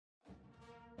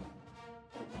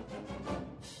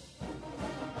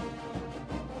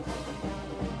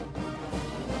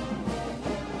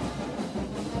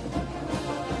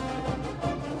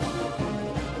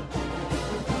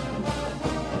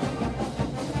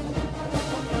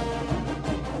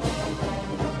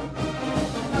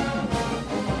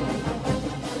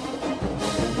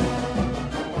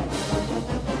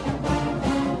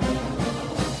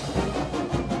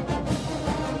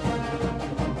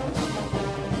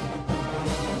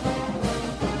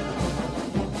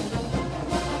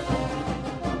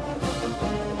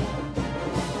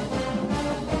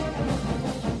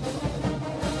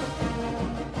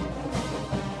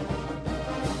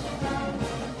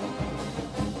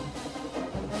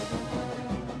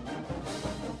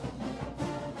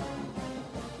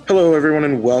Hello, everyone,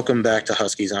 and welcome back to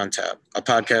Huskies on Tap, a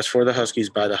podcast for the Huskies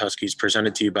by the Huskies,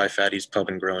 presented to you by Fatty's Pub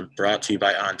and Grill, and brought to you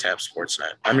by On Tap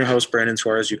Sportsnet. I'm your host, Brandon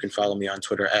Suarez. You can follow me on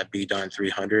Twitter at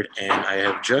BDon300, and I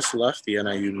have just left the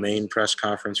NIU main press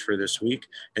conference for this week,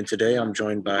 and today I'm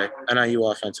joined by NIU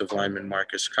offensive lineman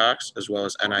Marcus Cox, as well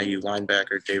as NIU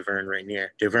linebacker Davern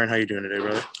Rainier. Davern, how you doing today,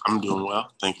 brother? I'm doing well.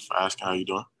 Thank you for asking. How you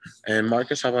doing? And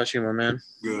Marcus, how about you, my man?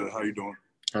 Good. How you doing?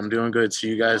 I'm doing good. So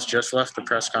you guys just left the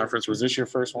press conference. Was this your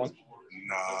first one?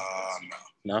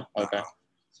 No. No? Okay.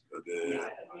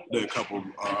 Did a couple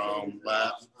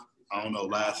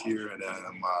last year and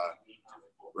then my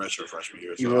redshirt freshman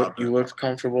year. So You looked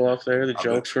comfortable up there. The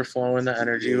jokes were flowing. The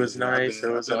energy was nice.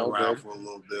 It was all good. For a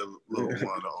little bit, one of the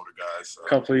older guys. So.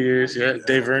 Couple of years, yeah.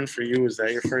 Davern, for you, was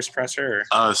that your first presser?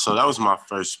 So that was my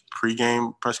first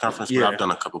pregame press conference, but I've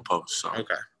done a couple posts. So.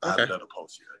 Okay. I haven't done a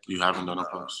post yet. You haven't done a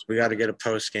post? We got to get a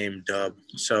post-game dub.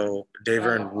 So,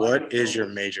 Davern, what is your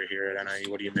major here at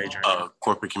NIU? What are you majoring in?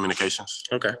 Corporate communications.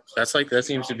 Okay. That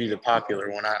seems to be the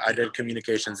popular one. I did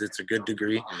communications. It's a good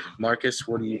degree. Marcus,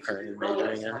 what are you currently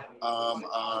majoring in?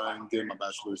 I'm getting my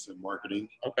bachelor's in marketing.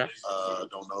 Okay.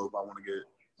 Don't know if I want to get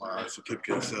my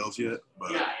certificate of sales yet,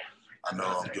 but I know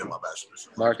I'm getting my bachelor's.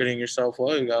 Marketing yourself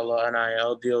well. You got a little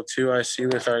NIL deal too, I see,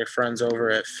 with our friends over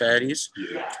at Fatty's.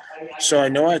 Yeah. So I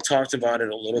know I talked about it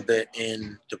a little bit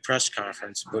in the press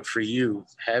conference, but for you,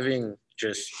 having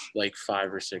just like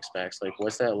 5 or 6 backs, like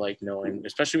what's that like knowing,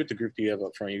 especially with the group that you have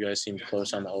up front, you guys seem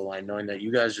close on the O-line, knowing that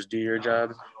you guys just do your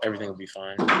job, everything will be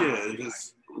fine. Yeah,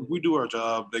 we do our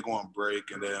job, they go on break,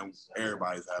 and then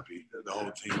everybody's happy. The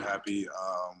whole team happy.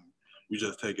 We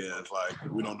just take it as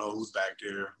like we don't know who's back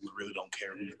there. We really don't care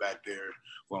who's back there.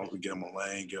 As long as we get them a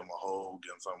lane, get them a hole,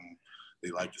 get them something they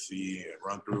like to see and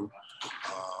run through,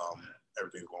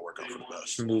 everything's going to work out for the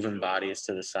best. Moving bodies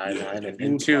to the sideline.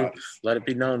 And two, let it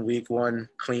be known, week one,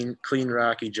 clean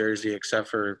Rocky jersey, except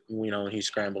for, when he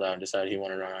scrambled out and decided he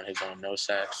wanted to run on his own, no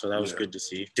sacks. So that was good to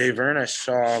see. Davern, I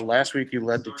saw last week you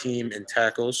led the team in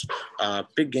tackles.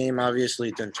 Big game, obviously,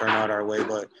 it didn't turn out our way,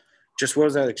 but just what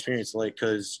was that experience like?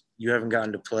 Because you haven't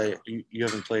gotten to play – you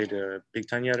haven't played Big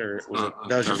Ten yet, or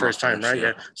that was your first time, right?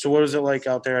 Yeah. So what was it like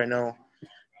out there? I know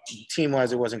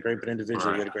team-wise it wasn't great, but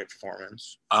individually you had a great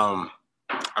performance.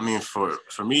 I mean, for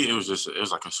me, it was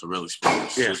like a surreal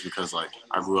experience, just because like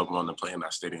I grew up wanting to play in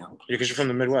that stadium. Yeah, because you're from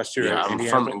the Midwest too, right? Yeah, I'm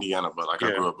from Indiana, but like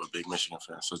I grew up a big Michigan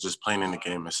fan, so just playing in the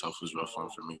game itself was real fun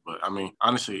for me. But I mean,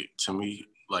 honestly, to me,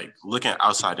 like looking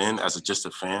outside in as just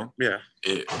a fan,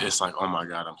 it's like, oh my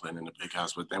God, I'm playing in the big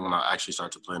house. But then when I actually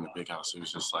started to play in the big house, it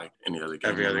was just like any other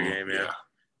game. Every other game,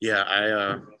 yeah.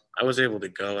 I was able to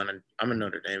go, and I'm a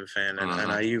Notre Dame fan and an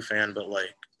NIU fan, but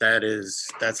like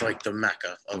that's like the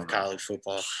mecca of college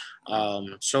football.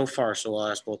 So far, so I'll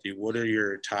ask both of you, what are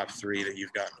your top 3 that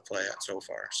you've gotten to play at so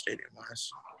far,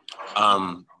 stadium-wise?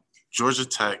 Georgia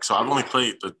Tech. So I've only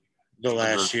played the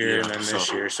last year and then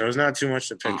this year, so it's not too much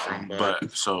to pick from.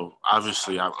 But so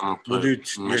obviously I'm gonna put we'll do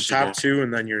your Michigan. top 2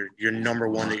 and then your number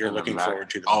 1 that you're looking forward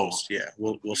to the most. Yeah,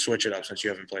 we'll switch it up since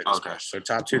you haven't played this much. So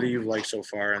top 2 that you've liked so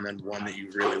far, and then 1 that you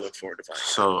really look forward to playing.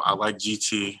 So I like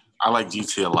GT. I like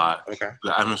GT a lot. Okay.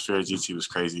 The atmosphere at GT was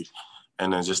crazy.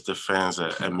 And then just the fans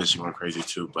at Michigan were crazy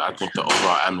too. But I think the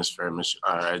overall atmosphere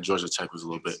at Georgia Tech was a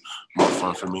little bit more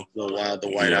fun for me. The wild, the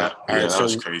white out. All right, that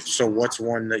was crazy. So what's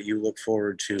one that you look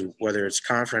forward to, whether it's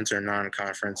conference or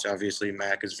non-conference? Obviously,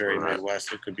 MAC is very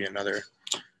Midwest. It could be another.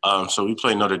 So we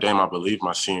played Notre Dame, I believe,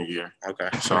 my senior year. Okay.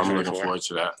 So I'm looking forward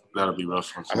to that. That'll be real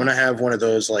fun. I'm going to have one of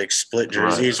those, like, split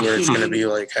jerseys where it's going to be,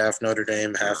 like, half Notre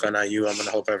Dame, half NIU. I'm going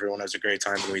to hope everyone has a great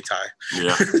time when we tie.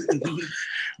 Yeah.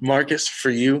 Marcus, for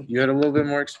you, you had a little bit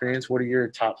more experience. What are your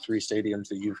top 3 stadiums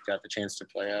that you've got the chance to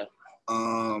play at?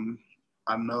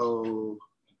 I know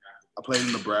I played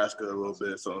in Nebraska a little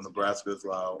bit, so Nebraska's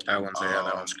loud. That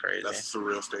one's crazy. That's a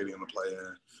surreal stadium to play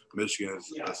in. Michigan's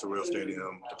a surreal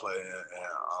stadium to play in.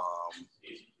 And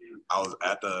I was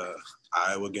at the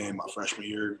Iowa game my freshman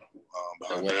year.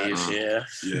 The Waves,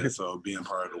 Yeah, so being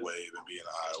part of the Wave and being in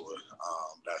Iowa,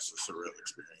 that's a surreal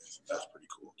experience. That's pretty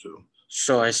cool too.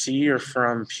 So I see you're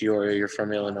from Peoria. You're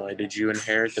from Illinois. Did you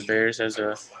inherit the Bears as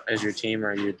your team, or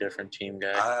are you a different team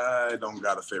guy? I don't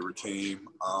got a favorite team.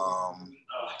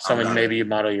 Someone maybe you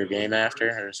model your game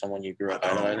after, or someone you grew up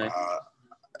out of, I think?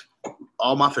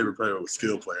 All my favorite players were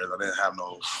skill players. I didn't have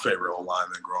no favorite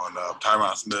lineman growing up.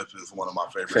 Tyron Smith is one of my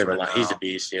favorites. Right, he's a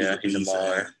beast, yeah. He's a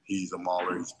mauler. He's a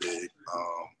mauler. He's big.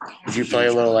 Did you play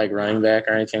a little like running back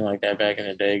or anything like that back in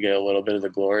the day? Get a little bit of the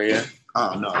glory? No,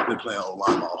 I've been playing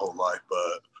O-line my whole life,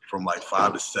 but from like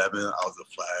 5 to 7, I was a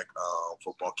flag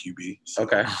football QB. So,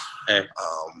 okay. Hey.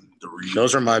 The read.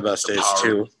 Those are my best days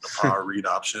too. The power read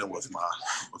option was my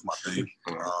thing.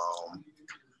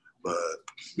 But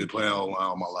been playing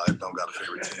all my life. Don't got a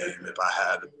favorite team. If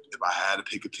I had to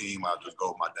pick a team, I'd just go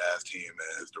with my dad's team,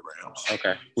 and it's the Rams.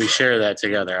 Okay, we share that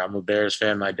together. I'm a Bears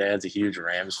fan. My dad's a huge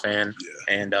Rams fan,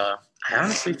 and I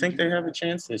honestly think they have a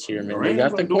chance this year. Man, they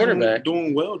got the quarterback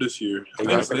doing well this year. They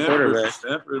got the quarterback.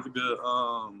 Stanford is a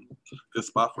good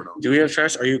spot for them. Do we have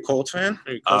trust? Are you a Colts fan?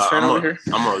 Are you a Colts fan over here?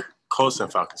 I'm a Colts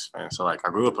and Falcons fan. So, like, I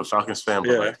grew up a Falcons fan,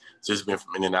 but, like, just being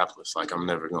from Indianapolis, like, I'm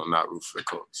never going to not root for the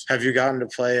Colts. Have you gotten to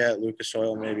play at Lucas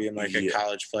Oil maybe in, like, a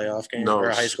college playoff game or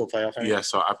a high school playoff game? Yeah,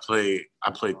 so I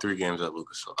played 3 games at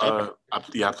Lucas Oil.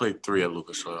 I played 3 at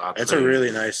Lucas Oil. It's a really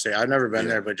nice stadium. I've never been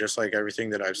there, but just, like, everything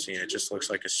that I've seen, it just looks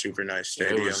like a super nice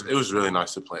stadium. It was really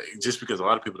nice to play, just because a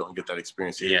lot of people don't get that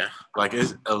experience here. Yeah. Like,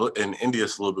 in India,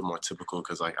 it's a little bit more typical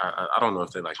because, like, I don't know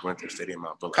if they, like, rent their stadium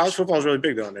out. But, like, college football is really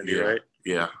big, though, in India, right?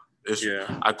 Yeah.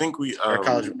 I think we not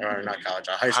college,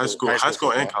 high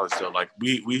school and college though. Like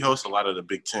we host a lot of the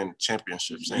Big Ten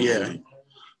championships.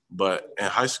 But in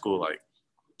high school, like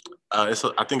I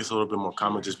think it's a little bit more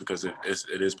common just because it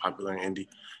is popular in Indy.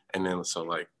 And then so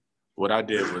like what I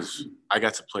did was I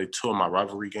got to play 2 of my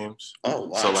rivalry games. Oh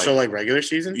wow! So like regular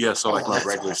season? Yeah, so like my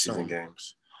regular season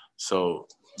games. So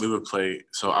we would play.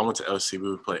 So I went to LC. We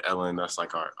would play Ellen. That's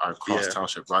like our cross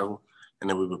township rival. And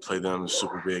then we would play them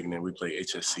super big, and then we play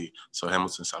HSC, so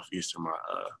Hamilton Southeastern,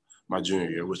 my junior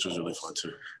year, which was really fun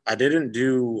too. I didn't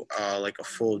do like a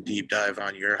full deep dive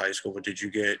on your high school, but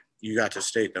you got to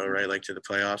state though, right? Like to the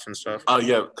playoffs and stuff? Oh,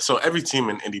 yeah. So every team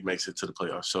in Indy makes it to the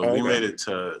playoffs. So we made it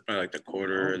to like the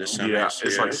quarter or the semi. Yeah,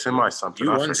 it's like semi something.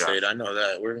 You won state. I know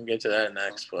that. We're going to get to that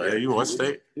next. But yeah, you won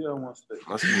state? Yeah, I won state.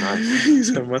 Must be nice.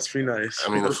 It must be nice.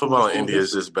 I mean, the football in Indy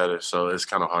is just better, so it's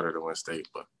kind of harder to win state.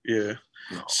 But yeah.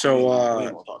 No, so, we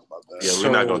don't talk about that. Yeah,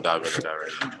 we're not going to dive into that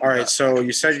right now. All right. So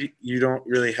you said you don't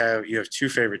really you have 2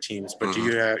 favorite teams, but do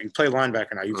you play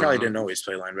linebacker now? You probably didn't always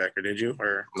play linebacker, did you?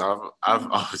 Or no, I've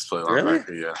always played linebacker.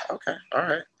 Really? Yeah. Okay. All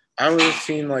right. I would have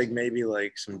seen like maybe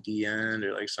like some D end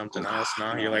or like something else.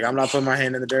 No, you're like, I'm not putting my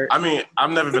hand in the dirt. I mean,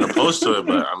 I've never been opposed to it,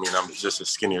 but I mean, I'm just a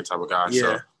skinnier type of guy.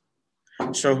 Yeah.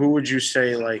 So who would you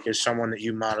say like is someone that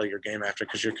you model your game after?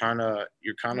 Because you're kind of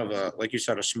a, like you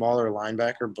said, a smaller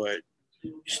linebacker, but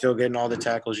you're still getting all the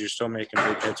tackles. You're still making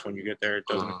big hits when you get there. It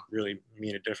doesn't really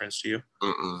mean a difference to you.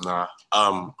 Nah.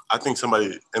 I think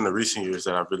somebody in the recent years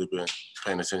that I've really been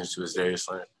paying attention to is Darius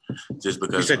Leonard. Just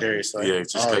because you said Darius Leonard.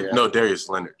 Yeah, no, Darius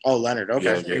Leonard. Oh, Leonard.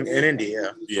 Okay. Yeah. In Indy,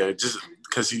 yeah. Yeah, just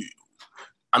because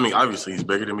obviously he's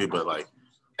bigger than me, but like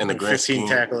in the grand 15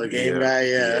 tackle a game guy,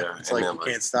 yeah. It's like you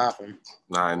can't stop him.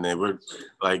 Nah, and then we're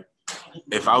like,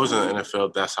 if I was in the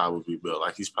NFL, that's how I would be built.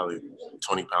 Like, he's probably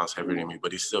 20 pounds heavier than me,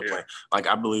 but he's still playing. Like,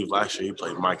 I believe last year he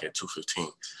played Mike at 215.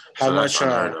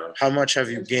 How much have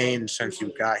you gained since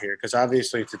you got here? Because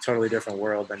obviously it's a totally different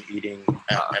world than eating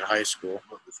at high school.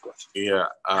 Yeah,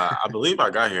 I believe I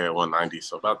got here at 190,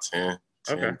 so about 10,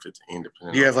 15,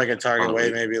 depending. Do you have like a target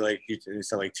weight, maybe like you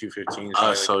said like 215?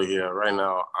 Yeah, right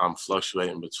now I'm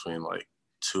fluctuating between like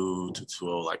 2 to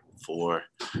 2, like 4,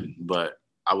 but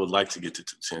I would like to get to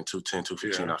 210,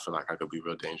 215. I feel like I could be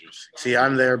real dangerous. See,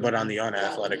 I'm there, but on the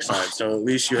unathletic side. So at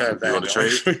least you have that. You want to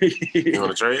trade? You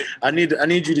want to trade? I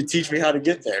need you to teach me how to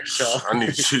get there. So I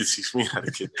need you to teach me how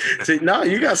to get there. See, no,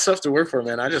 you got stuff to work for,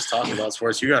 man. I just talk about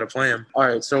sports. You got to play them. All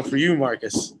right. So for you,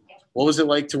 Marcus, what was it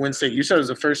like to win state? You said it was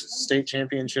the first state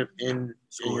championship in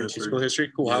your school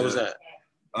history. Cool. Yeah. How was that?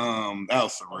 That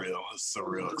was surreal. It's a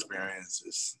surreal experience.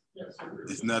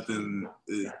 It's nothing.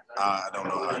 I don't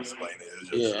know how to explain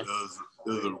it. It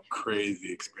was a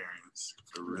crazy experience.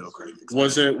 A real crazy experience.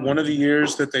 Was it one of the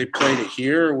years that they played it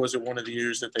here, or was it one of the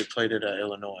years that they played it at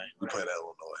Illinois? We played at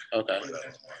Illinois. Okay.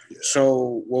 Yeah.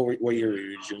 So what year were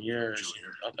you? Junior?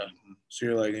 Okay. Mm-hmm. So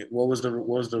you're like, what was the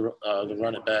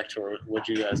run it back to, or what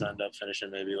did you guys end up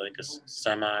finishing? Maybe like a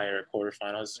semi or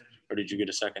quarterfinals, or did you get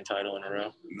a second title in a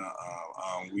row? No,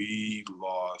 we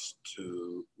lost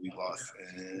in.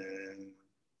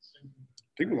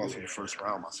 I think we lost in the first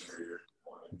round my senior year.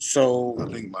 So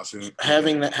I think my senior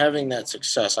having that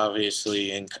success,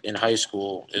 obviously in high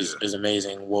school is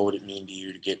amazing. What would it mean to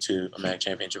you to get to a MAC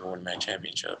championship or win a MAC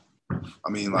championship? I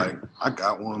mean, like, I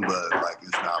got one, but like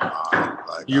it's not mine.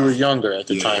 Like, you were younger at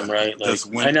the time, right? Like,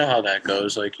 I know how that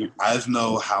goes. Like, I just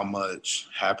know how much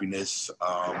happiness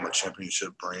a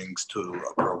championship brings to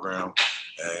a program,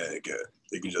 and it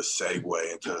can just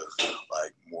segue into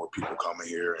like more people coming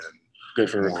here and good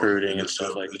for recruiting and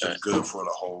stuff like that. It's just good for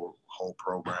the whole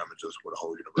program and just for the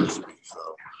whole university.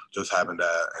 So just having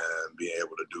that and being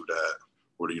able to do that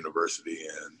for the university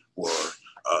and for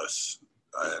us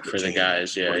for the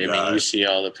guys. Yeah, I mean, you see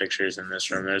all the pictures in this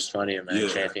room. There's plenty of MAC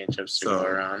championships to go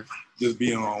around. Just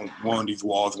being on one of these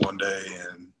walls one day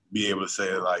and be able to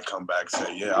say, like, come back and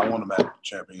say, yeah, I want a MAC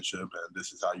championship, and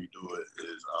this is how you do it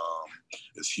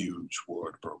is huge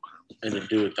for the program. And to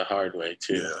do it the hard way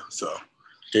too. Yeah. So,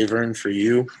 Dave Vern, for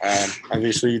you,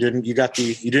 obviously you didn't get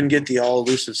the all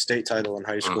elusive state title in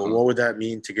high school. Mm-hmm. What would that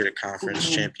mean to get a conference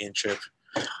championship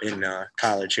in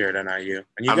college here at NIU?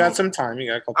 And you got some time.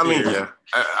 You got a couple years. Yeah.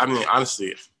 I mean,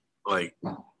 honestly, like,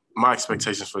 my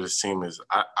expectations for this team is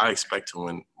I expect to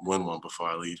win one before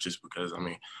I leave, just because, I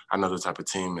mean, I know the type of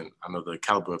team and I know the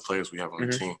caliber of players we have on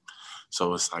the team.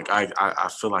 So it's like I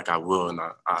feel like I will, and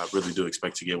I really do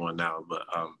expect to get one now. But,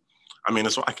 I mean,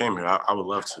 that's why I came here. I would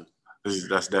love to.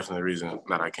 That's definitely the reason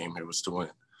that I came here, was to win.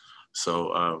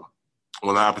 So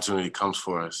when the opportunity comes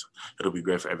for us, it'll be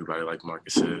great for everybody, like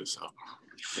Marcus said. So,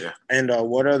 yeah. And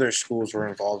what other schools were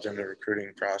involved in the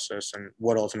recruiting process, and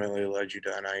what ultimately led you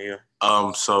to NIU?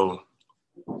 So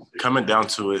coming down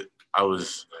to it, it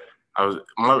was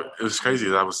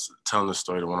crazy. I was telling this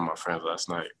story to one of my friends last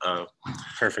night.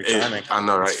 Perfect timing. I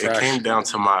know, right? It came down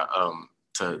to my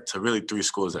to really 3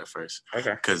 schools at first.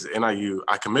 Okay. Because NIU,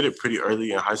 I committed pretty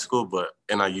early in high school, but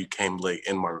NIU came late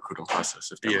in my recruiting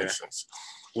process, if that makes sense.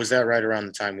 Was that right around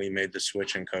the time we made the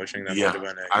switch in coaching? That might have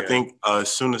been it. I think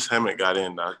as soon as Hammett got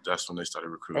in, that's when they started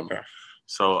recruiting. Okay.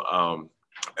 So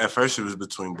at first it was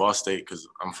between Ball State, because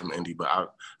I'm from Indy, but I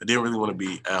didn't really want to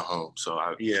be at home, so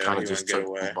I kind of just took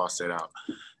Ball State out.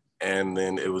 And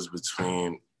then it was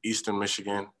between Eastern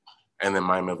Michigan and then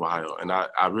Miami of Ohio. And I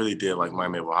really did like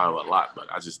Miami of Ohio a lot, but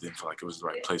I just didn't feel like it was the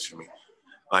right place for me.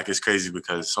 Like, it's crazy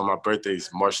because my birthday is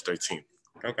March 13th.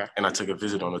 Okay. And I took a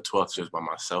visit on the 12th just by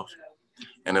myself.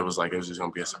 And it was like, it was just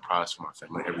going to be a surprise for my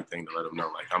family, everything, to let them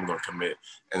know, like, I'm going to commit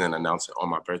and then announce it on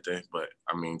my birthday. But,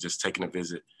 I mean, just taking a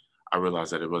visit, I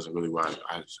realized that it wasn't really where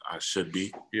I should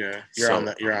be. Yeah. You're on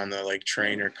the like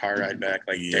train or car ride back,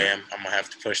 like, damn, I'm going to have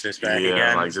to push this back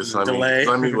again. Like, just let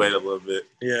me wait a little bit.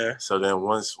 Yeah. So then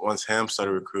once Ham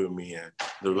started recruiting me, and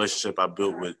the relationship I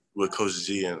built with Coach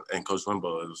G and Coach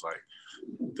Wimbo, it was like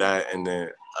that. And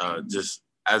then just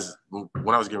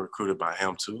when I was getting recruited by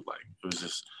Ham too, like, it was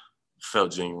just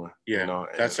felt genuine. Yeah, you know?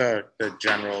 That's the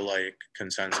general, like,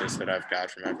 consensus that I've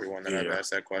got from everyone that I've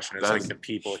asked that question. It's like the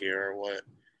people here or what?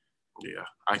 Yeah,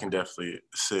 I can definitely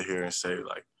sit here and say,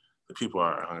 like, the people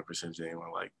are 100%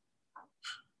 genuine. Like,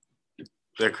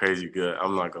 they're crazy good.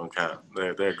 I'm not gonna cap.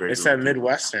 They're great. It's that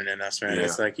Midwestern in us, man. Yeah.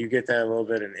 It's like you get that a little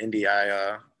bit in Indy.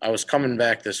 I was coming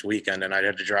back this weekend and I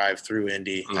had to drive through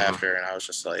Indy after, and I was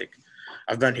just like,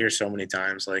 I've been here so many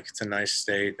times. Like, it's a nice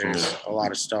state. There's a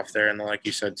lot of stuff there, and like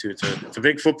you said too, it's a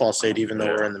big football state, even though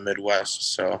we're in the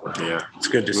Midwest. So it's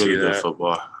good to see that.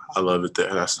 Football. I love it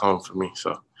there. That's home for me.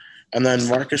 So. And then,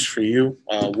 Marcus, for you,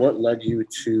 what led you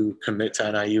to commit to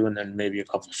NIU, and then maybe a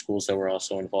couple of schools that were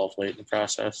also involved late in the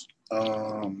process?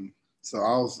 So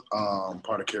I was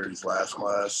part of Kerry's last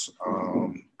class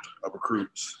of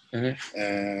recruits,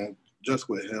 and just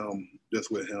with him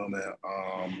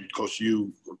and Coach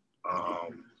U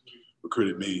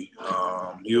recruited me.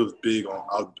 He was big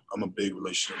on. I'm a big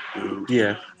relationship dude.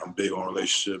 Yeah, I'm big on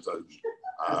relationships.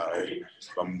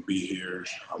 If I'm gonna be here,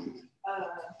 I'm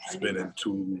spending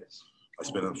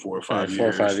 4 or 5 years. 4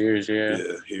 or 5 years, yeah,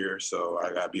 here. So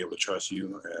I gotta be able to trust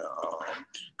you. And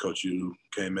Coach U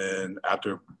came in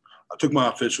after I took my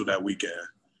official that weekend,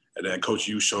 and then Coach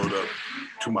U showed up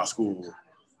to my school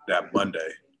that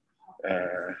Monday.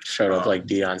 Showed up like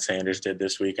Deion Sanders did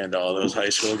this weekend to all those high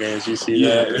school games. You see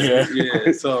that?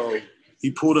 Yeah. So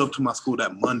he pulled up to my school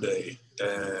that Monday,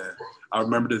 and I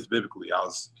remember this vividly. I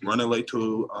was running late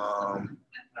to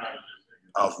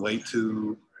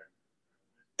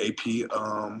AP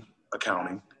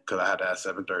accounting because I had to at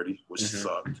 7:30, which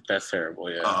sucked. That's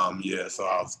terrible. Yeah. So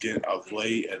I was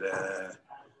late, and then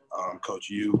Coach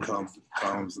U comes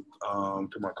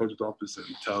to my coach's office and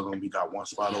tells him he got one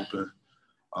spot open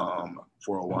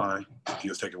for a line. He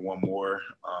was taking one more.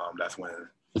 That's when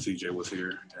CJ was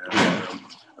here, and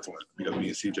that's when because me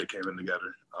and CJ came in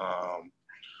together.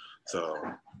 So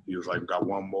he was like, "We got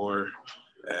one more."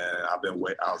 And I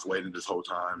was waiting this whole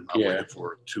time. I waited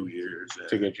for 2 years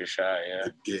to get your shot. Yeah,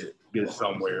 to get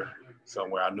somewhere.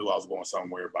 I knew I was going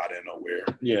somewhere, but I didn't know where.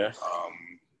 Yeah.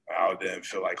 I didn't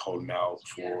feel like holding out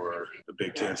for the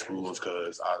Big Ten schools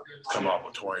because I come off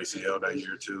with torn ACL that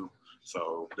year too.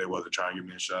 So they wasn't trying to give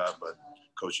me a shot, but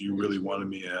Coach, you really wanted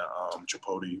me, and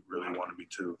Chipotle really wanted me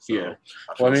too. So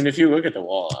I mean, if you look at the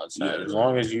wall outside, as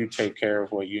long as you take care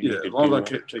of what you need to do, as long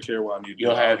as I take care of what I need to do,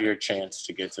 you'll have your chance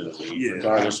to get to the league,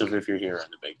 regardless of if you're here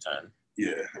in the Big Ten.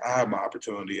 Yeah, I have my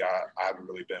opportunity. I haven't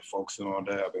really been focusing on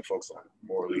that. I've been focusing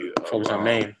morely. Focus on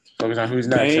Maine. Focus on who's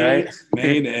next, right?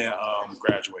 Maine and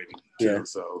graduating too. Yeah.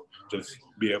 So just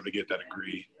be able to get that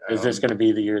degree. Is this going to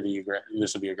be the year that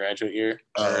this will be a graduate year?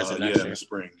 Or is it next year? In the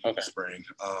spring. Okay. Spring.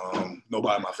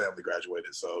 Nobody in my family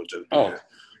graduated, so just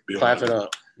clap it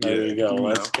up. There you go.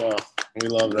 Let's go. We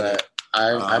love that.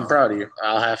 I'm proud of you.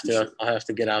 I'll have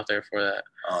to get out there for that.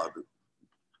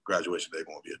 Graduation day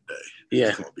gonna be a day. Yeah,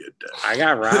 it's gonna be a day. I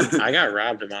got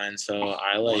robbed of mine, so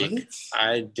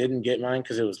I didn't get mine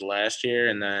because it was last year,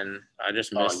 and then I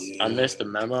just missed. I missed the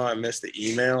memo. I missed the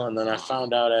email, and then I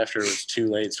found out after it was too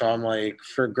late. So I'm like,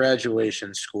 for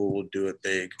graduation, school will do it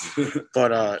big.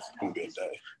 But it's gonna be a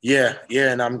day. Yeah,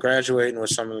 and I'm graduating with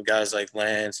some of the guys like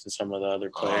Lance and some of the other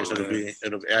players. It'll be.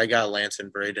 I got Lance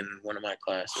and Braden in one of my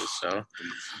classes, so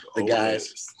the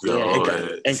guys.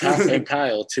 And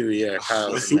Kyle too. Yeah,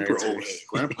 Kyle. Super old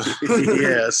grandpa.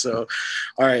 Yeah. So,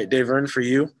 all right, Dave Vern, for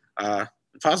you, the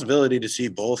possibility to see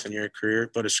both in your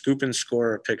career, but a scoop and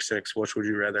score or a pick six, which would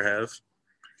you rather have?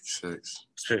 Pick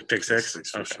six?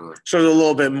 For sure. So a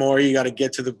little bit more. You got to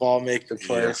get to the ball, make the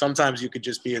play. Yeah. Sometimes you could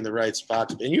just be in the right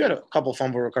spot. And you had a couple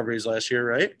fumble recoveries last year,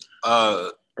 right?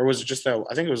 Or was it just that?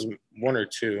 I think it was one or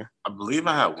two. I believe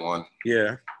I had one.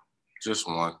 Yeah. Just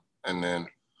one. And then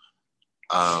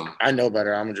I know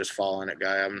better. I'm just following it,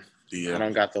 guy. I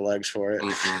don't got the legs for it.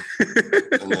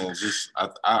 Mm-hmm. And then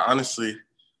I honestly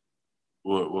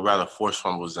would rather force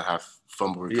fumbles than have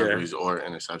fumble recoveries or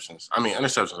interceptions. I mean,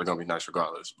 interceptions are going to be nice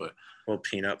regardless, but a little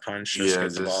peanut punch, just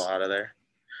get the ball out of there.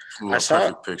 I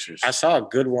saw a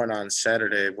good one on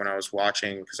Saturday when I was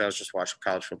watching, because I was just watching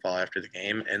college football after the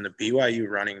game, and the BYU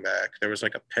running back, there was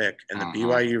like a pick, and the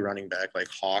BYU running back like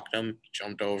hawked him,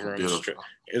 jumped over him.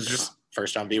 It was just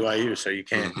first on BYU, so you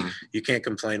can't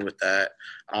complain with that.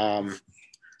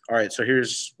 All right, so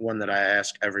here's one that I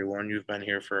ask everyone. You've been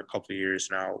here for a couple of years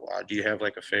now. Do you have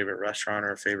like a favorite restaurant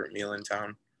or a favorite meal in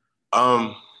town?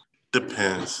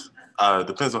 Depends.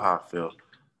 Depends on how I feel.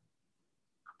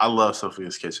 I love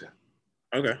Sophia's Kitchen.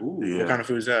 Okay. Yeah. What kind of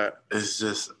food is that? It's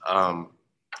just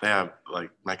they have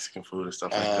like Mexican food and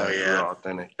stuff like that. Oh yeah. Real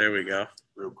authentic. There we go.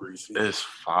 Real greasy. It's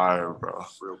fire, bro.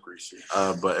 Real greasy.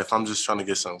 But if I'm just trying to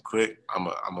get something quick, I'm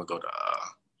gonna go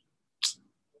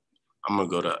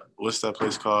to what's that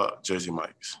place called? Jersey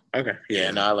Mike's. Okay. Yeah,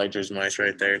 no, I like Jersey Mike's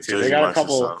right there too. They got a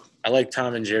couple. I like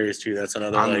Tom and Jerry's too. That's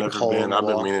another I've been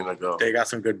meaning to go. They got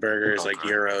some good burgers, like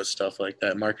gyros, stuff like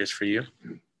that. Marcus, for you?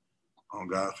 Oh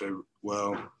God, favorite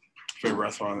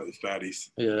restaurant is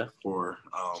Fatty's. Yeah. For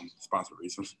sponsor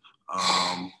reasons.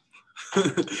 All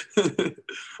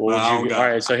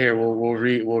right, so here we'll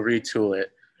retool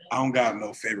it. I don't got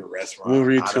no favorite restaurant. We'll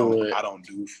retool it. I don't.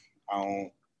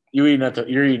 You're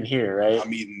eating here, right?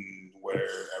 I'm eating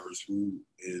wherever's food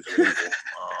is available.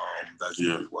 That's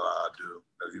usually what I do.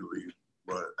 That's usually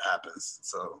what happens.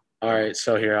 So. All right,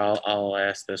 so here I'll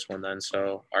ask this one then.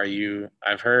 So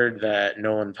I've heard that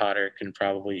Nolan Potter can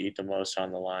probably eat the most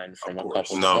on the line from a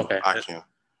couple. No, okay. I can't.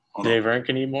 Dave Vern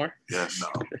can eat more? Yes. No.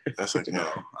 That's okay. No.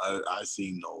 I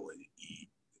seen Nolan eat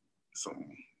some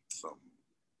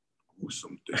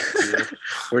things.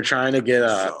 We're trying to get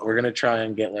we're gonna try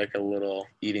and get like a little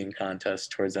eating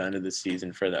contest towards the end of the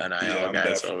season for the NIL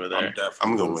guys over there.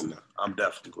 I'm gonna win that. I'm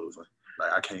definitely losing.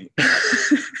 Like I can't.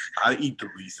 I eat the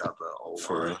least out the whole.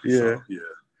 For real. Yeah. So, yeah.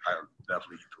 I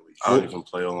definitely eat the least. I don't even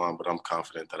play online, but I'm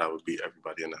confident that I would beat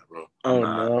everybody in that room.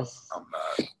 No. I'm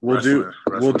not. We'll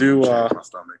do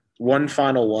one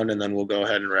final one, and then we'll go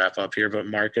ahead and wrap up here. But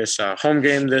Marcus, home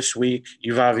game this week.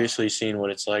 You've obviously seen what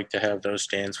it's like to have those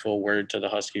stands full. Word to the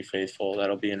Husky faithful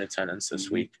that'll be in attendance this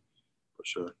week. For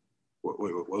sure.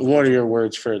 What are your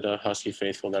words for the Husky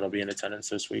faithful that'll be in attendance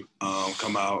this week?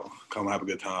 Come out, come have a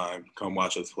good time, come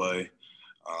watch us play.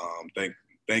 Thank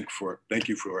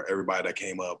you for everybody that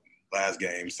came up last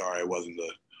game. Sorry it wasn't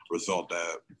the result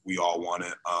that we all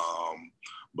wanted.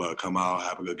 But come out,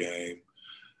 have a good game.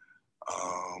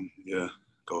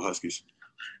 Go Huskies.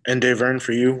 And Dave Vern,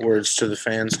 for you, words to the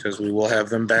fans, because we will have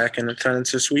them back in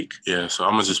attendance this week. Yeah, so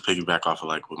I'm gonna just piggyback off of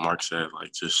like what Mark said.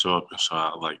 Like just show up and show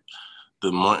out. Like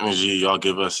the more energy y'all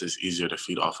give us, it's easier to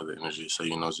feed off of the energy. So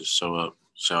just show up,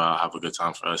 show out, have a good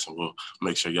time for us, and we'll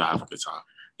make sure y'all have a good time.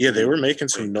 Yeah, they were making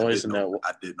some noise in that.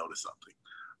 I did notice something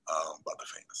about the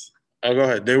fans. Oh, go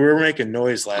ahead. They were making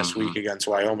noise last week against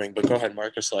Wyoming, but go ahead,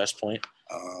 Marcus, last point.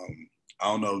 I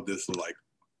don't know if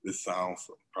this sounds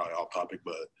probably off topic,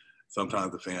 but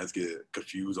sometimes the fans get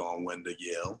confused on when to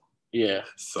yell. Yeah.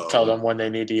 So tell them when they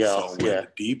need to yell. So when the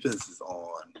defense is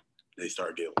on, they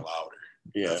start getting louder.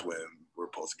 Yeah. That's when we're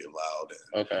supposed to get loud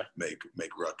and make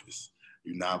ruckus.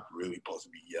 you're not really supposed to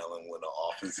be yelling when the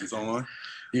offense is on.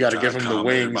 You got to give them the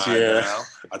wings, yeah. Down.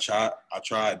 I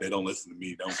tried. They don't listen to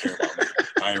me. They don't care about me.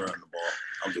 I ain't running the ball.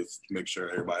 I'm just make sure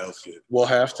everybody else gets. We'll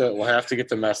have to get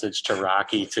the message to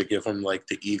Rocky to give him like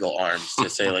the eagle arms to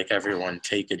say like everyone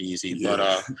take it easy. Yeah.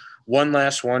 But one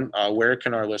last one. Where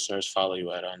can our listeners follow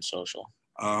you at on social?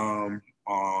 I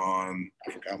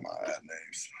forgot my ad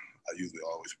names. I usually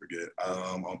always forget.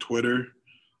 On Twitter,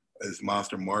 it's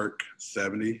Monster Mark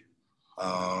 70.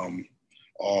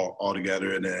 All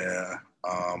together, and then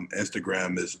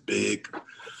Instagram is big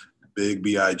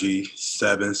BIG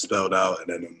 7 spelled out, and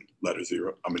then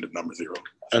the number 0.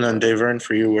 And then Davern,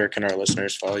 for you, where can our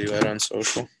listeners follow you at on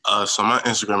social? So my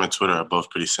Instagram and Twitter are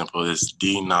both pretty simple. It's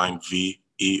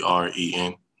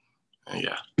D9VEREN. And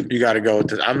yeah, you got to go with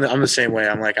this. I'm the same way.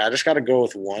 I'm like, I just got to go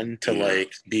with one to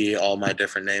like be all my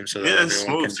different names so that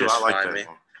everyone can just find me.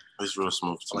 It's real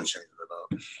smooth too.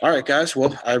 All right, guys.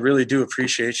 Well, I really do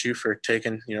appreciate you for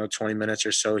taking 20 minutes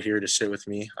or so here to sit with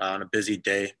me on a busy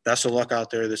day. Best of luck out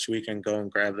there this weekend. Go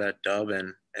and grab that dub,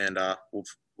 and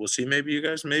we'll see. Maybe you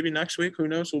guys next week. Who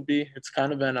knows? It's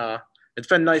kind of been it's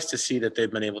been nice to see that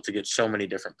they've been able to get so many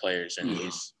different players in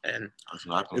these, and that's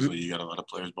what happens when you got a lot of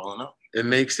players balling out. It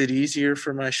makes it easier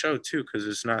for my show too, because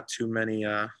it's not too many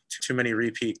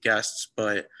repeat guests.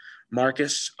 But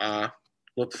Marcus,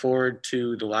 look forward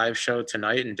to the live show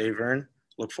tonight, and Davern,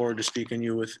 look forward to speaking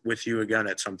with you again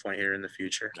at some point here in the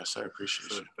future. Yes, I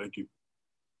appreciate it. Thank you.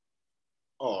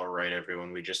 All right,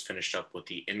 everyone. We just finished up with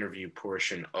the interview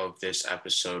portion of this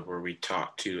episode where we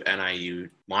talked to NIU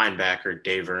linebacker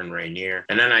Davern Rainier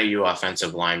and NIU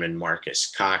offensive lineman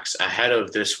Marcus Cox ahead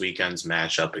of this weekend's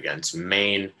matchup against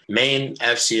Maine. Maine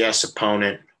FCS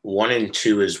opponent,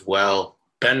 1-2 as well.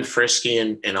 Been frisky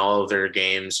in all of their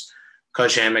games.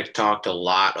 Coach Amick talked a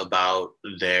lot about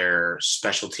their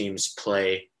special teams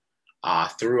play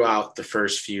throughout the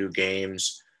first few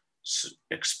games.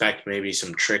 Expect maybe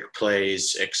some trick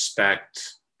plays.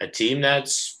 Expect a team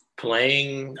that's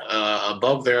playing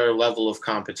above their level of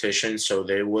competition, so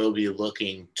they will be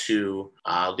looking to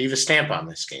leave a stamp on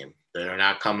this game. They're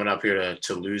not coming up here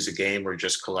to lose a game or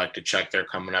just collect a check. They're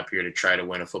coming up here to try to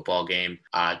win a football game,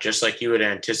 just like you would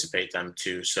anticipate them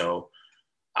to. So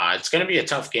it's going to be a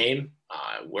tough game.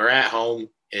 We're at home.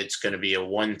 It's going to be a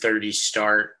 1:30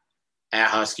 start at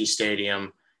Husky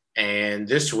Stadium, and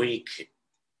this week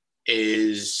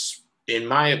is, in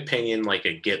my opinion, like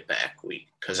a get back week,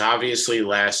 because obviously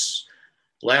last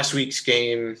week's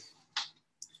game,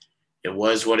 it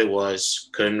was what it was.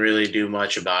 Couldn't really do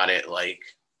much about it. Like,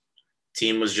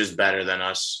 team was just better than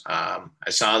us. I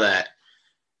saw that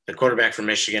the quarterback from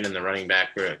Michigan and the running back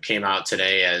came out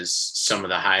today as some of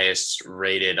the highest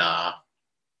rated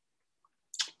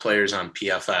players on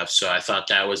PFF, so I thought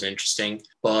that was interesting.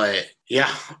 But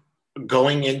yeah,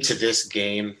 going into this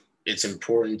game, it's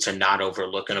important to not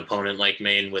overlook an opponent like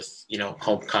Maine with,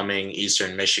 homecoming,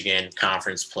 Eastern Michigan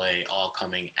conference play all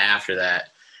coming after that.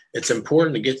 It's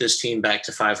important to get this team back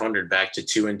to 500, back to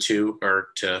 2-2,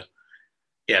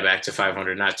 back to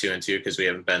 500, not 2-2 because we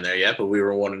haven't been there yet, but we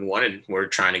were 1-1 and we're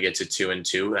trying to get to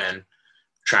 2-2 and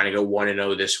trying to go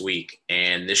 1-0 this week.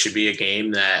 And this should be a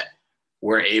game that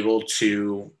we're able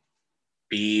to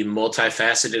be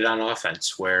multifaceted on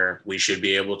offense, where we should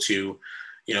be able to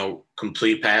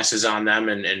complete passes on them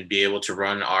and be able to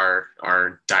run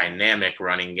our dynamic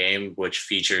running game, which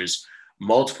features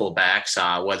multiple backs,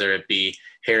 whether it be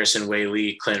Harrison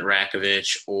Whaley, Clint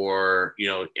Rakovich, or,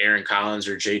 Aaron Collins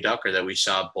or Jay Ducker that we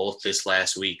saw both this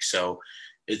last week. So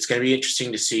it's going to be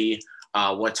interesting to see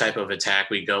what type of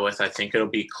attack we go with. I think it'll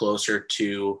be closer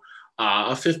to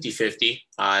a 50-50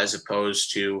 as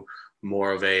opposed to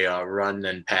more of a run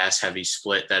than pass heavy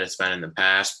split that it's been in the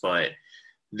past. But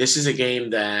this is a game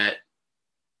that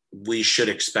we should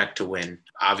expect to win.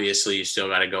 Obviously, you still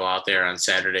got to go out there on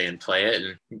Saturday and play it,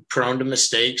 and prone to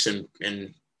mistakes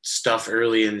and stuff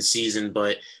early in the season.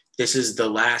 But this is the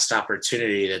last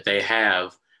opportunity that they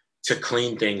have to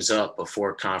clean things up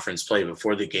before conference play,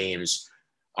 before the games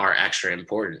are extra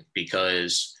important,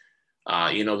 because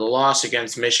the loss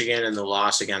against Michigan and the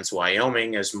loss against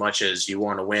Wyoming, as much as you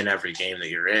want to win every game that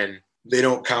you're in, they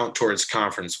don't count towards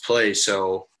conference play.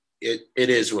 So it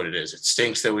is what it is. It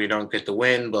stinks that we don't get the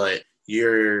win, but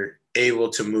you're able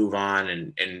to move on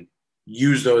and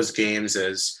use those games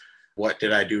as what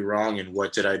did I do wrong and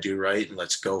what did I do right, and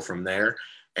let's go from there.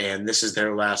 And this is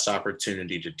their last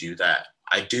opportunity to do that.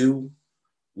 I do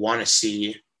want to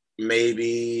see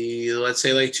maybe, let's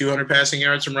say, like 200 passing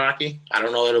yards from Rocky. I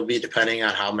don't know. It'll be depending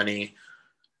on how many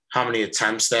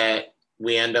attempts that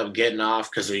we end up getting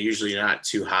off, because they're usually not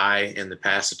too high in the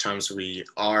pass attempts. We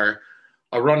are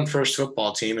a run-first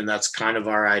football team, and that's kind of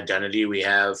our identity. We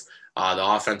have the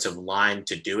offensive line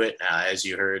to do it, as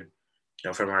you heard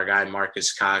from our guy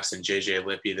Marcus Cox and JJ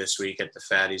Lippy this week at the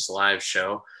Fatties live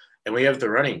show. And we have the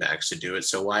running backs to do it,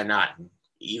 so why not?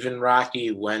 Even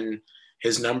Rocky, when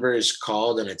his number is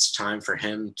called and it's time for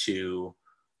him to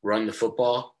run the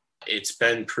football, it's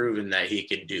been proven that he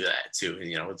can do that too,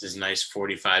 with his nice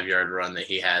 45-yard run that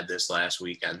he had this last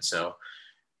weekend. So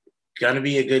going to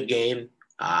be a good game.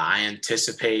 I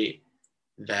anticipate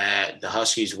that the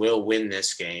Huskies will win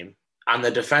this game. On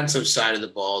the defensive side of the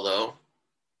ball, though,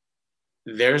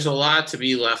 there's a lot to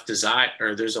be left desired,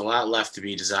 or there's a lot left to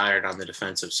be desired on the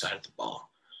defensive side of the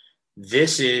ball.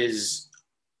 This is,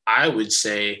 I would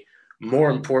say,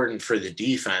 more important for the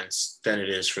defense than it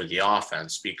is for the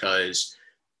offense, because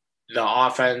the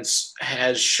offense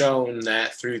has shown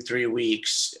that through 3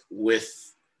 weeks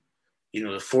with,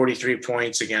 the 43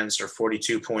 points against, or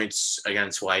 42 points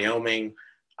against Wyoming,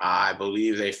 I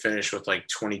believe they finished with like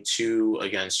 22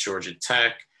 against Georgia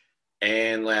Tech.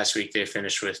 And last week they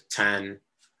finished with 10.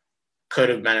 Could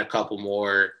have been a couple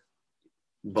more,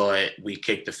 but we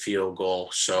kicked the field goal,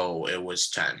 so it was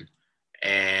 10.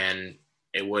 And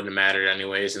it wouldn't have mattered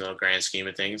anyways in the grand scheme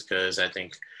of things, because I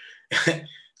think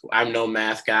I'm no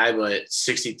math guy, but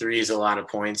 63 is a lot of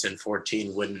points and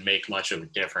 14 wouldn't make much of a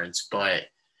difference. But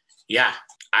yeah,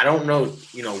 I don't know,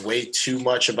 way too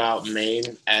much about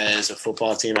Maine as a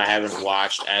football team. I haven't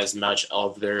watched as much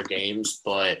of their games,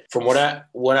 but from what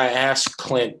I asked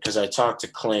Clint, because I talked to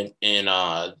Clint in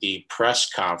the press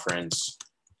conference,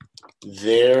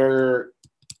 they're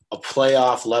a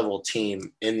playoff level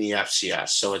team in the FCS.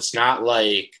 So it's not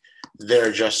like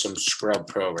they're just some scrub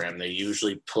program. They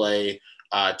usually play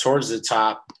towards the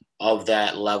top of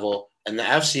that level. And the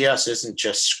FCS isn't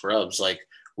just scrubs. Like,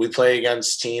 we play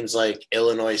against teams like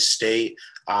Illinois State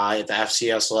at the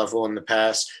FCS level in the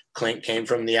past. Clint came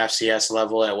from the FCS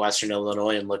level at Western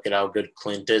Illinois, and look at how good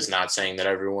Clint is. Not saying that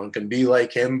everyone can be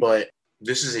like him, but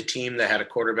this is a team that had a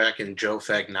quarterback in Joe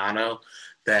Fagnano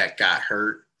that got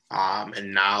hurt,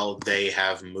 and now they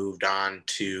have moved on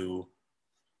to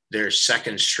their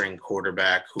second-string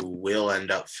quarterback, who will end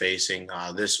up facing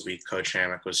this week. Coach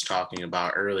Hammock was talking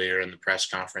about earlier in the press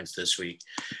conference this week,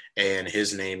 and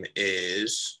his name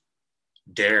is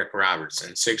Derek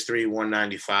Robertson, 6'3",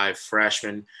 195,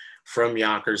 freshman from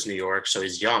Yonkers, New York. So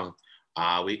he's young.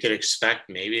 We could expect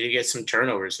maybe to get some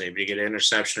turnovers, maybe to get an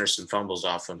interception or some fumbles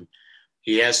off him.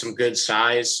 He has some good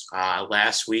size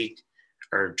last week,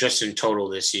 or just in total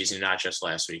this season, not just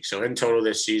last week. So in total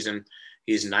this season,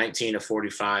 he's 19 of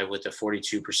 45 with a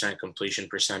 42% completion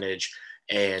percentage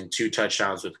and 2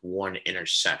 touchdowns with 1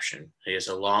 interception. He has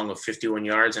a long of 51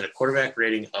 yards and a quarterback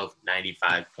rating of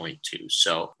 95.2.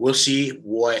 So we'll see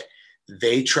what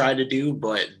they try to do,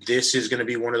 but this is going to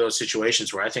be one of those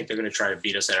situations where I think they're going to try to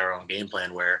beat us at our own game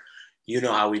plan, where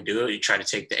how we do it. You try to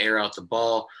take the air out the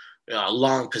ball,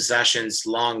 long possessions,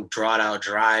 long drawn-out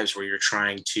drives where you're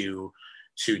trying to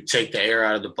take the air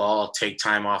out of the ball, take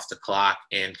time off the clock,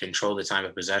 and control the time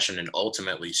of possession and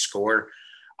ultimately score.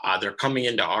 They're coming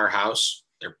into our house.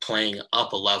 They're playing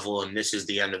up a level, and this is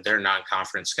the end of their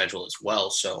non-conference schedule as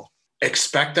well. So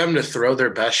expect them to throw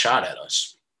their best shot at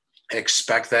us.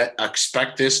 Expect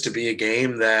this to be a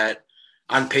game that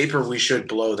on paper we should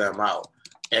blow them out.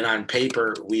 And on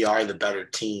paper, we are the better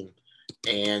team.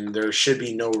 And there should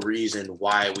be no reason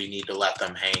why we need to let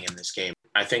them hang in this game.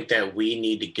 I think that we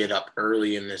need to get up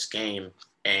early in this game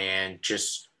and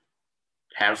just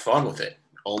have fun with it.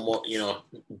 Almost,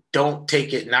 don't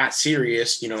take it not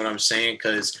serious. You know what I'm saying?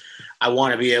 Because I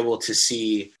want to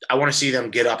see them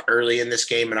get up early in this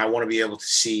game, and I want to be able to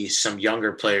see some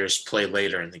younger players play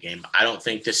later in the game. I don't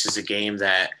think this is a game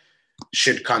that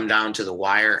should come down to the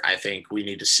wire. I think we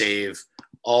need to save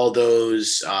all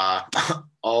those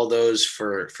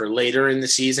for later in the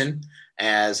season,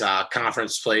 as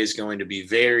conference play is going to be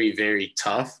very, very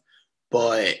tough.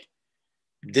 But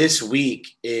this week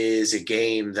is a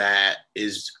game that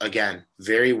is, again,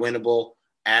 very winnable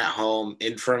at home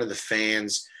in front of the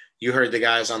fans. You heard the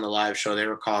guys on the live show. They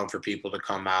were calling for people to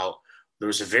come out. There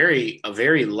was a very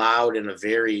loud and a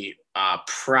very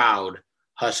proud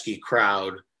Husky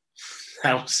crowd.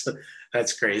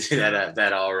 That's crazy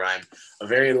that all rhymed. A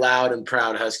very loud and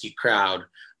proud Husky crowd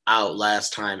out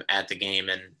last time at the game,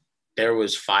 and there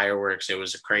was fireworks. It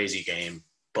was a crazy game,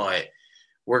 but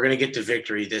we're going to get the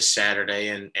victory this Saturday,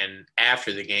 and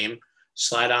after the game,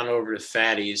 slide on over to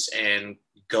Fatty's and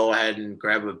go ahead and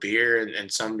grab a beer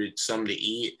and something to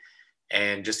eat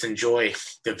and just enjoy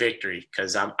the victory,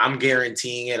 because I'm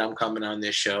guaranteeing it. I'm coming on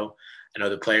this show. I know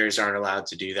the players aren't allowed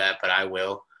to do that, but I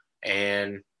will.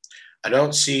 And I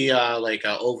don't see like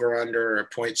a over-under or a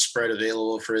point spread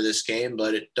available for this game,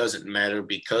 but it doesn't matter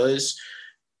because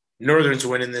Northern's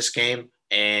winning this game,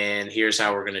 and here's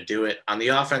how we're going to do it. On the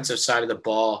offensive side of the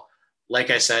ball, like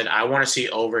I said, I want to see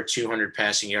over 200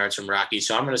 passing yards from Rocky.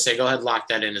 So I'm going to say go ahead, lock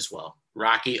that in as well.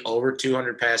 Rocky over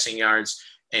 200 passing yards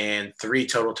and 3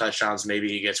 total touchdowns. Maybe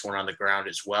he gets one on the ground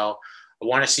as well. I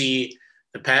want to see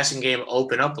the passing game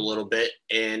open up a little bit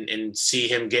and see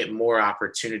him get more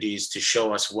opportunities to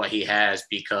show us what he has,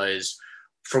 because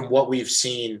from what we've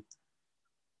seen,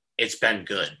 it's been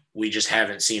good. We just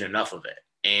haven't seen enough of it.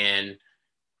 And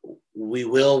we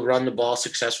will run the ball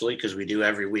successfully because we do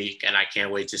every week. And I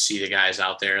can't wait to see the guys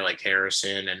out there like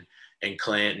Harrison and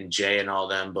Clint and Jay and all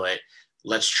them. But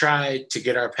let's try to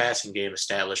get our passing game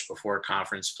established before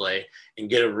conference play and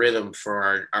get a rhythm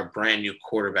for our brand new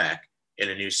quarterback in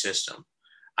a new system.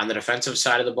 On the defensive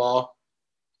side of the ball,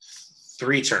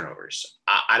 3 turnovers.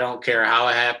 I don't care how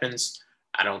it happens.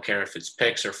 I don't care if it's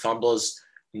picks or fumbles.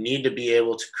 Need to be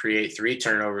able to create 3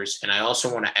 turnovers. And I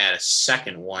also want to add a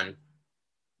second one.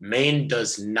 Maine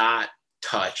does not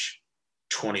touch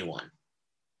 21.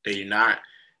 They do not.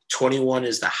 21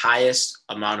 is the highest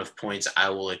amount of points I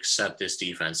will accept this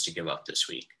defense to give up this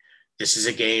week. This is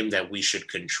a game that we should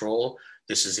control.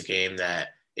 This is a game that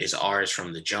is ours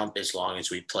from the jump as long as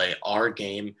we play our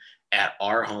game at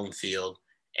our home field.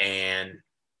 And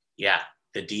yeah,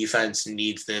 the defense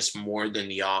needs this more than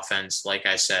the offense, like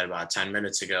I said about 10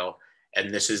 minutes ago. And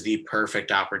this is the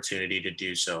perfect opportunity to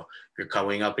do so. You're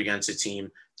coming up against a team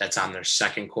that's on their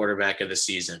second quarterback of the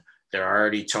season. They're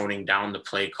already toning down the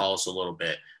play calls a little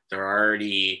bit. They're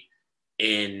already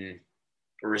in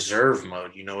reserve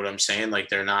mode. You know what I'm saying? Like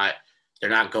they're not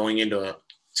going into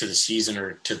the season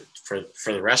or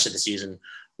for the rest of the season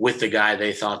with the guy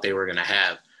they thought they were going to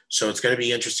have. So it's going to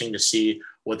be interesting to see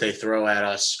what they throw at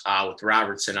us with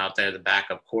Robertson out there, the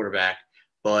backup quarterback.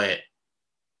 But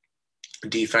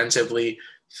defensively,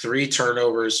 3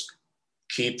 turnovers,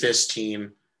 keep this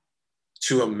team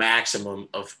to a maximum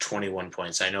of 21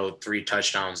 points. I know 3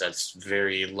 touchdowns, that's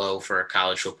very low for a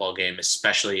college football game,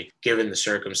 especially given the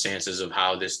circumstances of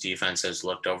how this defense has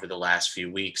looked over the last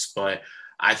few weeks. But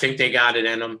I think they got it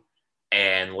in them,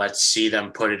 and let's see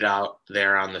them put it out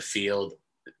there on the field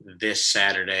this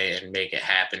Saturday and make it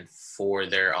happen for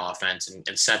their offense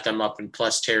and set them up in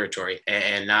plus territory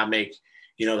and not make,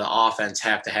 the offense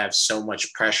have to have so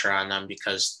much pressure on them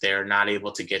because they're not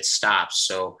able to get stops.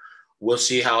 So we'll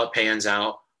see how it pans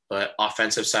out. But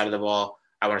offensive side of the ball,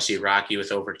 I want to see Rocky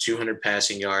with over 200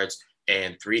 passing yards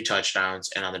and 3 touchdowns.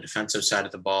 And on the defensive side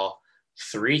of the ball,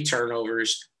 3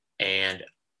 turnovers and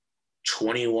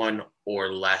 21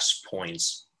 or less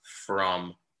points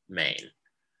from Maine.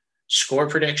 Score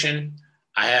prediction,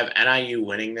 I have NIU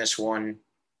winning this one.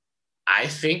 I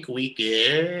think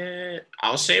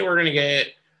I'll say we're going to get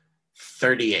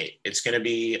 38. It's going to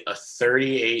be a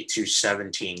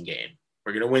 38-17 game.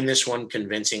 We're going to win this one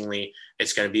convincingly.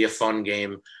 It's going to be a fun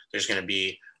game. There's going to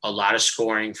be a lot of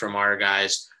scoring from our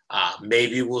guys.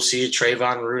 Maybe we'll see a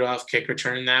Trayvon Rudolph kick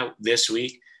return this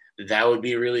week. That would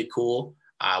be really cool.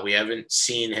 We haven't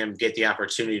seen him get the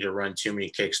opportunity to run too many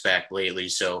kicks back lately,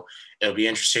 so it'll be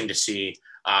interesting to see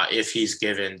if he's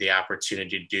given the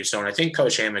opportunity to do so. And I think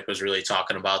Coach Hammock was really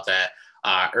talking about that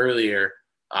earlier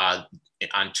on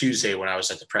Tuesday when I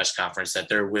was at the press conference, that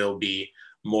there will be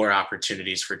more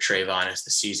opportunities for Trayvon as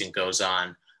the season goes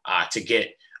on to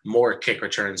get more kick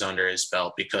returns under his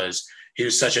belt, because he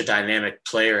was such a dynamic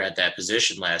player at that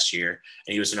position last year,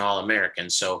 and he was an All-American.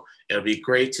 So it'll be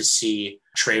great to see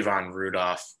Trayvon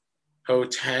Rudolph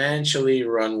potentially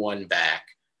run one back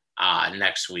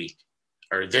next week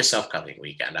or this upcoming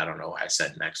weekend. I don't know why I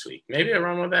said next week. Maybe I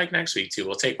run one back next week too.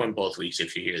 We'll take one both weeks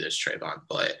if you hear this, Trayvon.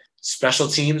 But special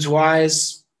teams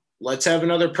wise, let's have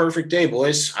another perfect day,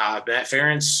 boys. Matt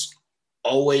Ferentz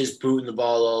always booting the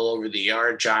ball all over the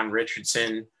yard. John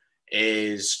Richardson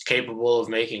is capable of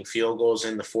making field goals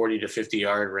in the 40 to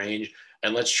 50-yard range.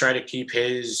 And let's try to keep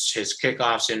his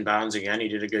kickoffs in bounds again. He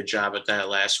did a good job at that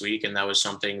last week, and that was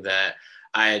something that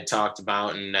I had talked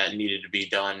about and that needed to be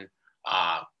done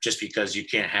just because you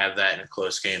can't have that in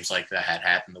close games like that had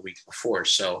happened the week before.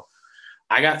 So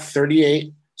I got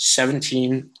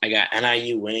 38-17. I got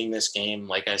NIU winning this game.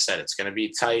 Like I said, it's going to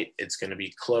be tight. It's going to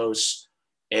be close.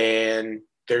 And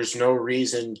there's no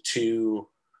reason to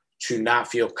not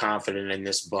feel confident in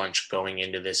this bunch going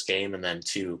into this game. And then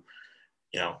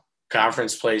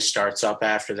conference play starts up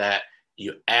after that.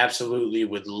 You absolutely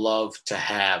would love to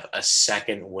have a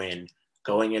second win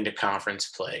going into conference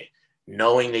play,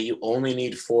 knowing that you only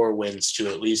need 4 wins to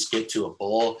at least get to a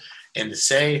bowl, and to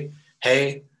say,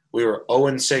 hey, We were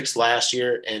 0-6 last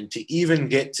year, and to even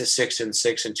get to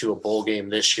 6-6 into a bowl game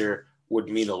this year would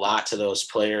mean a lot to those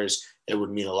players. It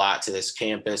would mean a lot to this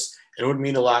campus. It would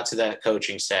mean a lot to that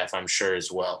coaching staff, I'm sure,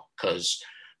 as well, because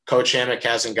Coach Hammock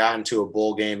hasn't gotten to a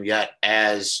bowl game yet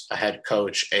as a head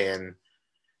coach, and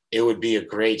it would be a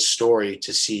great story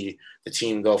to see the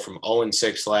team go from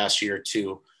 0-6 last year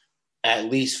to at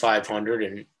least 500,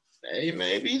 and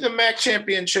maybe the MAC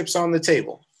championship's on the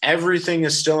table. Everything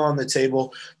is still on the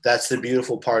table. That's the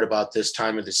beautiful part about this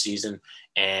time of the season.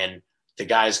 And the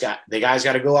guys got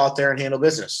to go out there and handle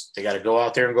business. They got to go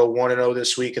out there and go 1-0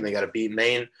 this week, and they got to beat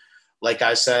Maine. Like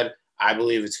I said, I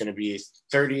believe it's going to be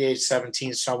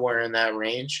 38-17, somewhere in that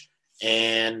range.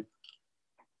 And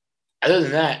other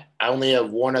than that, I only have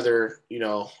one other,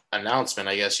 announcement,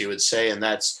 I guess you would say, and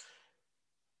that's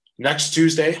next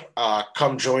Tuesday.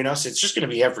 Come join us. It's just going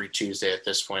to be every Tuesday at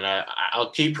this point.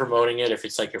 I'll keep promoting it if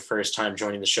it's like your first time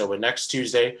joining the show. But next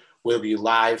Tuesday, we'll be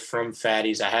live from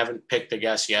Fatty's. I haven't picked the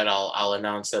guests yet. I'll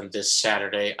announce them this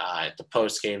Saturday at the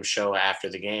post-game show after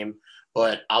the game.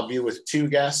 But I'll be with two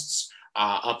guests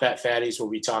up at Fatty's. We'll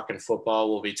be talking football.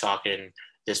 We'll be talking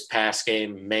this past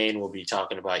game, Maine. We'll be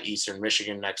talking about Eastern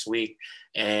Michigan next week.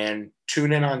 And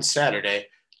tune in on Saturday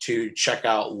to check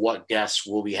out what guests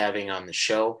we'll be having on the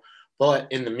show.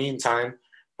 But in the meantime,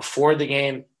 before the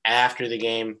game, after the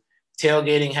game,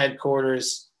 tailgating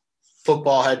headquarters,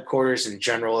 football headquarters in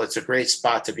general, it's a great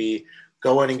spot to be.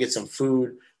 Go in and get some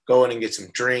food. Go in and get some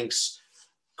drinks.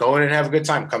 Go in and have a good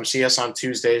time. Come see us on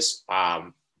Tuesdays.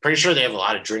 Pretty sure they have a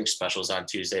lot of drink specials on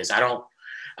Tuesdays. I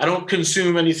don't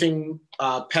consume anything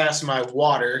past my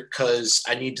water because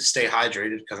I need to stay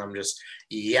hydrated because I'm just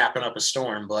yapping up a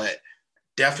storm. But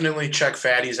definitely check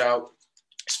Fatty's out,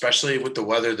 especially with the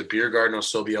weather. The beer garden will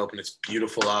still be open. It's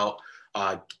beautiful out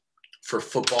for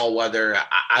football weather.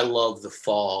 I love the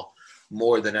fall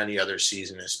more than any other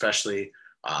season, especially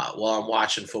while I'm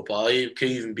watching football. You can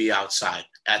even be outside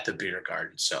at the beer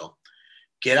garden. So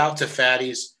get out to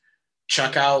Fatty's.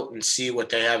 Check out and see what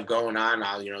they have going on.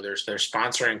 They're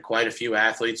sponsoring quite a few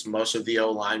athletes, most of the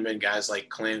O-linemen, guys like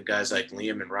Clint, guys like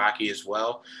Liam and Rocky as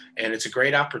well. And it's a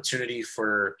great opportunity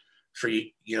for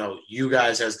you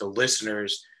guys as the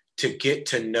listeners to get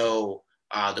to know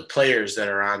the players that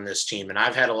are on this team. And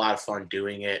I've had a lot of fun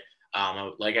doing it.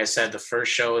 Like I said, the first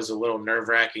show is a little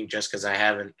nerve-wracking just because I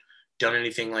haven't done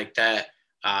anything like that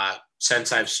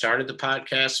since I've started the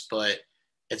podcast, but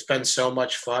it's been so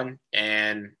much fun,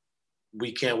 and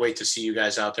we can't wait to see you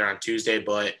guys out there on Tuesday.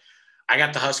 But I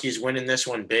got the Huskies winning this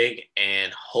one big,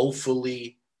 and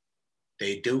hopefully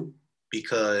they do,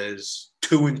 because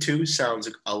 2-2 sounds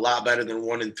a lot better than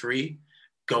 1-3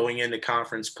 going into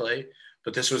conference play.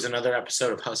 But this was another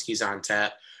episode of Huskies on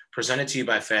Tap, presented to you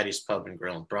by Fatty's Pub and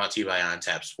Grill, and brought to you by On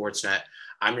Tap Sportsnet.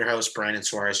 I'm your host, Brandon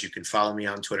Suarez. You can follow me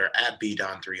on Twitter at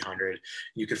BDon300.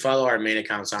 You can follow our main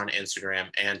accounts on Instagram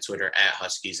and Twitter at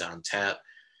Huskies on Tap.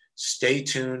 Stay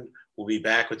tuned. We'll be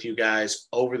back with you guys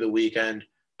over the weekend,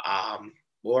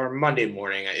 or Monday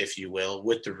morning, if you will,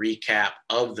 with the recap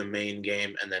of the main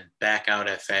game, and then back out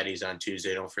at Fatty's on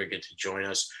Tuesday. Don't forget to join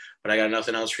us. But I got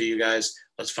nothing else for you guys.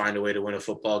 Let's find a way to win a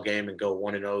football game and go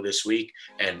 1-0 this week,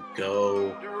 and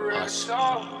go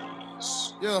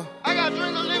Huskies. Yeah. I got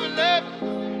drink of living labs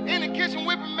in the kitchen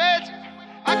whipping magic.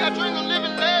 I got drink of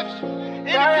living labs in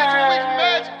the kitchen whipping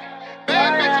magic.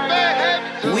 Bad bitch, bad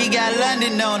habits. We got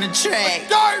London on the track.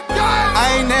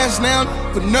 I ain't asked now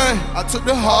for nothing. I took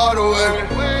the heart away.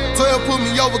 12 put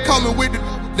me over, coming with the.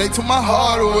 They took my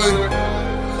heart away.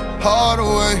 Heart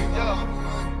away.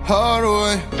 Heart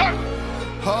away.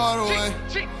 Heart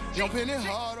away. Jumping in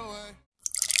hard.